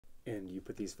you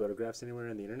put these photographs anywhere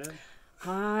on the internet?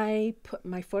 I put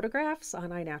my photographs on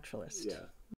iNaturalist. Yeah.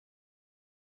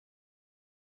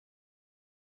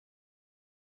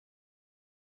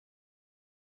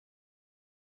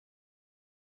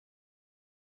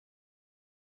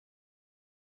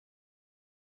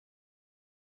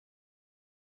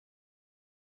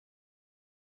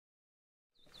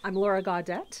 I'm Laura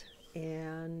Gaudette,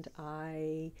 and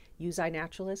I use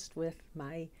iNaturalist with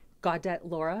my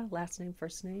gaudettelaura, last name,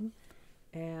 first name.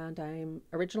 And I'm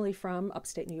originally from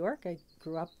upstate New York. I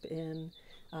grew up in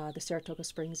the Saratoga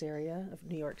Springs area of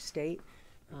New York State.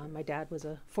 My dad was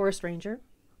a forest ranger,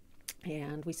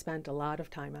 and we spent a lot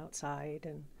of time outside.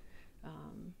 And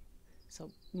so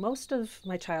most of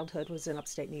my childhood was in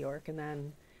upstate New York, and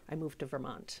then I moved to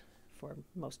Vermont for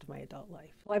most of my adult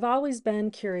life. Well, I've always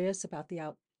been curious about the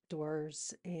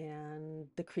outdoors and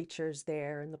the creatures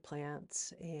there and the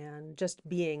plants, and just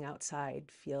being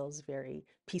outside feels very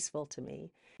peaceful to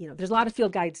me. You know, there's a lot of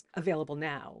field guides available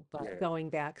now, but Yeah. going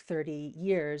back 30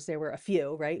 years, there were a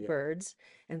few, right? Yeah. Birds.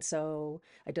 And so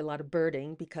I did a lot of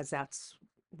birding because that's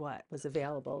what was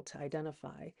available to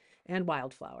identify, and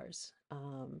wildflowers.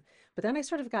 But then I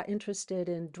sort of got interested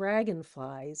in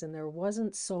dragonflies, and there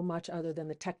wasn't so much other than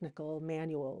the technical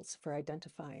manuals for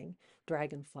identifying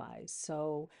dragonflies.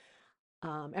 So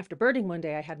after birding one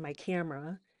day, I had my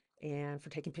camera and for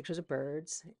taking pictures of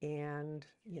birds. And,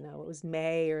 you know, it was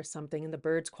May or something, and the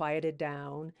birds quieted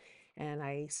down. And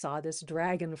I saw this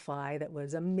dragonfly that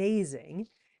was amazing.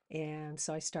 And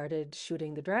so I started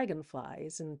shooting the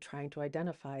dragonflies and trying to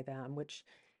identify them, which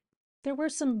there were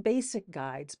some basic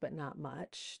guides, but not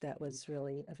much that was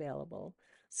really available.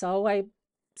 So I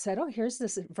said, oh, here's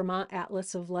this Vermont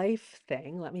Atlas of Life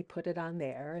thing. Let me put it on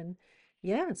there. And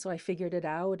yeah, so I figured it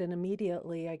out, and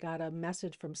immediately I got a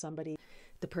message from somebody.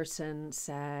 The person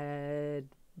said,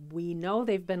 we know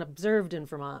they've been observed in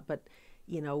Vermont, but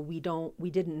we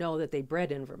didn't know that they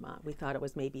bred in Vermont. We thought it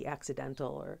was maybe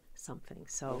accidental or something.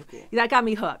 So Cool. that got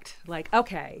me hooked. Like,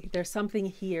 okay, there's something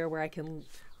here where I can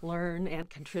learn and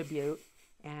contribute.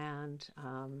 And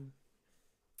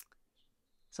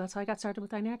so that's how I got started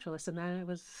with iNaturalist. And then it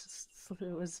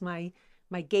was my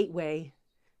gateway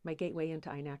into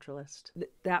iNaturalist.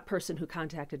 That person who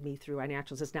contacted me through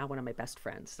iNaturalist is now one of my best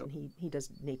friends, and he does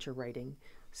nature writing.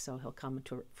 So he'll come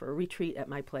for a retreat at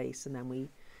my place, and then we'll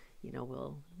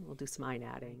do some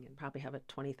iNatting and probably have a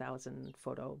 20,000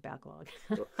 photo backlog.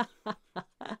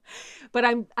 But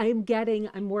I'm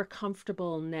more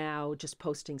comfortable now just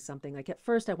posting something. Like at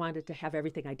first I wanted to have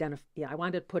everything identified. Yeah, I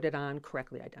wanted to put it on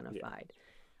correctly identified.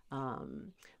 Yeah.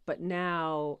 But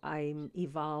now I'm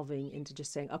evolving into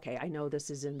just saying, okay, I know this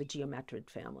is in the geometrid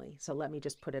family, so let me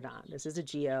just put it on. This is a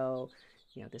geo,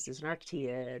 this is an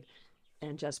arctiid,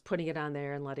 and just putting it on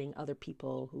there and letting other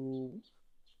people who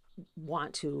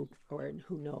want to or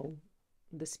who know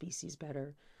the species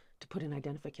better to put an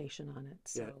identification on it.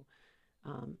 So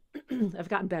I've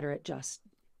gotten better at just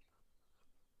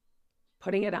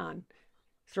putting it on,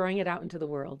 throwing it out into the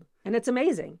world. And it's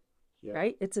amazing,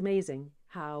 right? It's amazing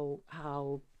how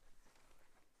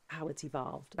it's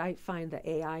evolved. I find the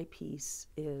AI piece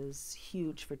is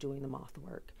huge for doing the moth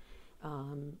work.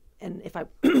 And if I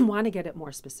want to get it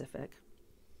more specific,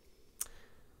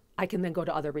 I can then go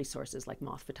to other resources like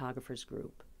Moth Photographers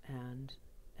Group and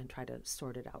try to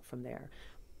sort it out from there.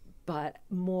 But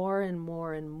more and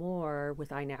more and more with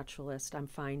iNaturalist, I'm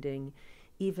finding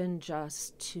even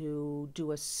just to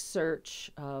do a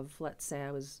search of, let's say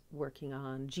I was working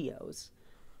on geos,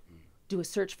 do a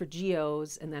search for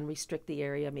geos and then restrict the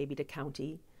area maybe to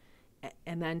county,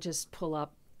 and then just pull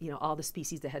up all the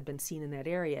species that had been seen in that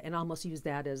area and almost use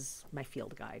that as my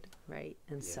field guide, right?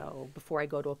 And so before I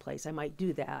go to a place, I might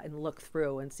do that and look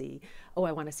through and see, oh,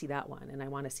 I want to see that one and I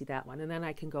want to see that one. And then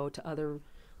I can go to other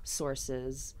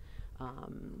sources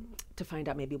to find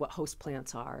out maybe what host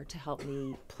plants are to help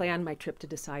me plan my trip to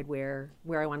decide where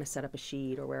I want to set up a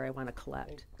sheet or where I want to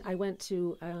collect. I went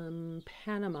to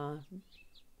Panama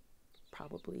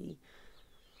probably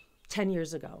 10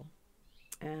 years ago,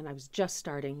 and I was just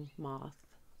starting moth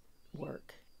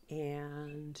work,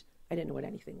 and I didn't know what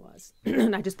anything was.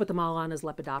 And I just put them all on as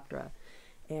Lepidoptera,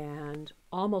 and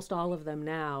almost all of them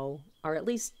now are at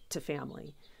least to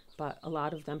family, but a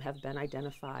lot of them have been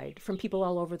identified from people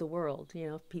all over the world,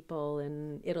 people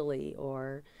in Italy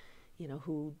or,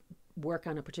 who work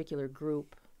on a particular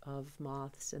group of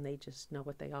moths and they just know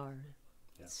what they are.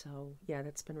 Yeah. So yeah,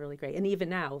 that's been really great. And even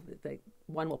now, the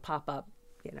one will pop up,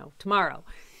 tomorrow,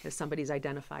 if somebody's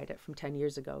identified it from 10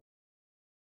 years ago.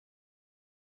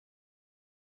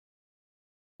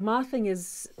 Mothing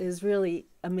is really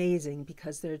amazing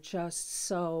because they're just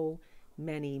so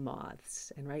many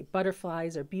moths. And right,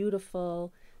 butterflies are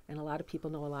beautiful, and a lot of people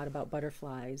know a lot about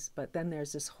butterflies, but then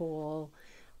there's this whole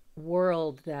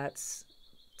world that's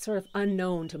sort of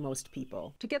unknown to most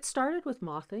people. To get started with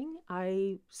mothing,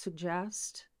 I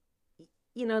suggest,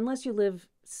 unless you live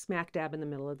smack dab in the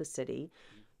middle of the city,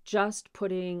 just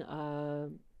putting a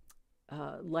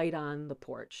light on the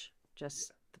porch,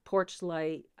 just the porch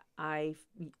light.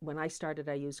 When I started,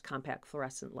 I used compact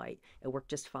fluorescent light. It worked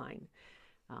just fine.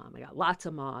 I got lots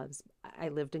of moths. I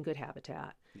lived in good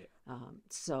habitat. Yeah.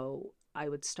 So I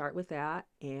would start with that,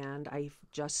 and I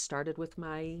just started with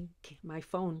my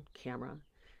phone camera,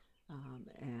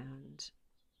 and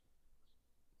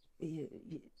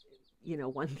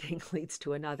one thing leads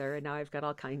to another, and now I've got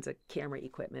all kinds of camera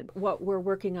equipment. What we're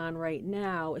working on right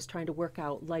now is trying to work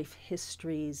out life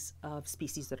histories of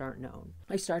species that aren't known.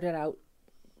 I started out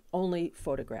only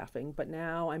photographing, but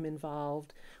now I'm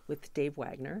involved with Dave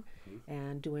Wagner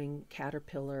and doing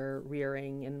caterpillar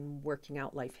rearing and working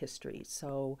out life histories.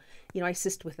 So, I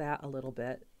assist with that a little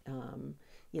bit,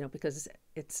 because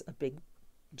it's a big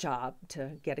job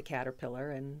to get a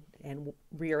caterpillar and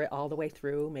rear it all the way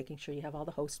through, making sure you have all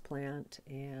the host plant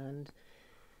and,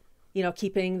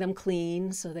 keeping them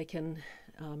clean so they can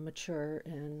mature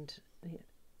and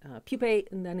pupate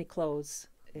and then eclose.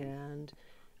 And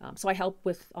so I help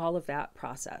with all of that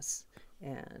process,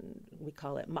 and we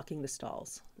call it mucking the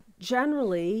stalls.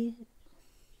 Generally,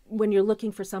 when you're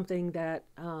looking for something that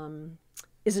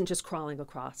isn't just crawling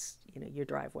across, your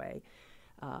driveway,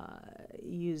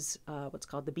 use what's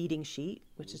called the beading sheet,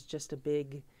 which is just a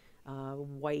big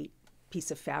white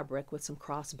piece of fabric with some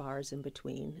crossbars in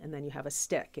between, and then you have a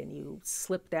stick, and you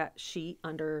slip that sheet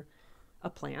under a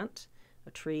plant,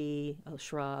 a tree, a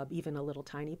shrub, even a little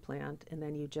tiny plant, and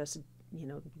then you just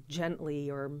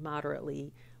gently or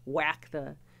moderately whack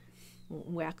the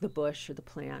bush or the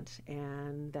plant,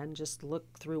 and then just look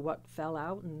through what fell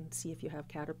out and see if you have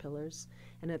caterpillars.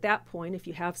 And at that point, if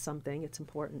you have something, it's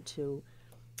important to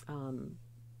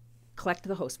collect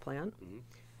the host plant,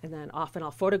 and then often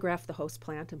I'll photograph the host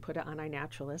plant and put it on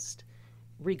iNaturalist,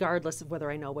 regardless of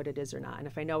whether I know what it is or not. And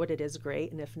if I know what it is,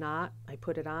 great, and if not, I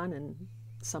put it on and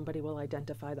somebody will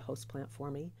identify the host plant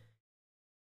for me.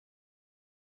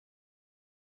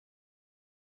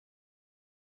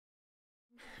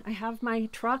 I have my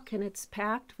truck, and it's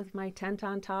packed with my tent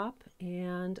on top,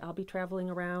 and I'll be traveling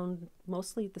around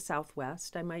mostly the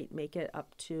Southwest. I might make it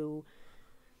up to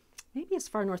maybe as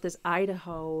far north as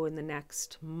Idaho in the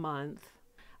next month.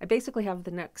 I basically have the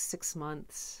next 6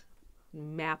 months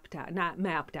mapped out, not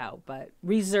mapped out, but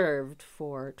reserved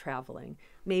for traveling.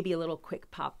 Maybe a little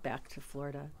quick pop back to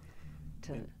Florida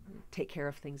to take care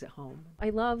of things at home.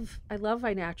 I love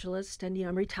iNaturalist, and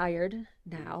I'm retired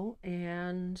now,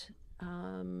 and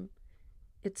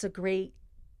it's a great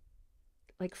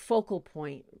focal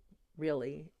point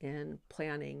really in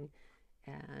planning,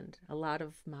 and a lot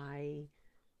of my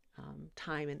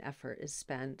time and effort is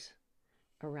spent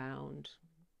around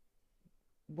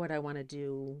what I want to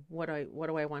do, what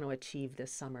do I want to achieve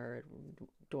this summer,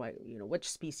 which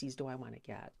species do I want to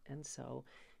get. And so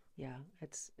yeah,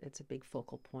 it's a big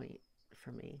focal point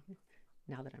for me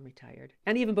now that I'm retired.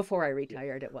 And even before I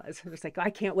retired, it was like, I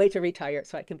can't wait to retire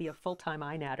so I can be a full-time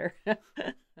iNatter.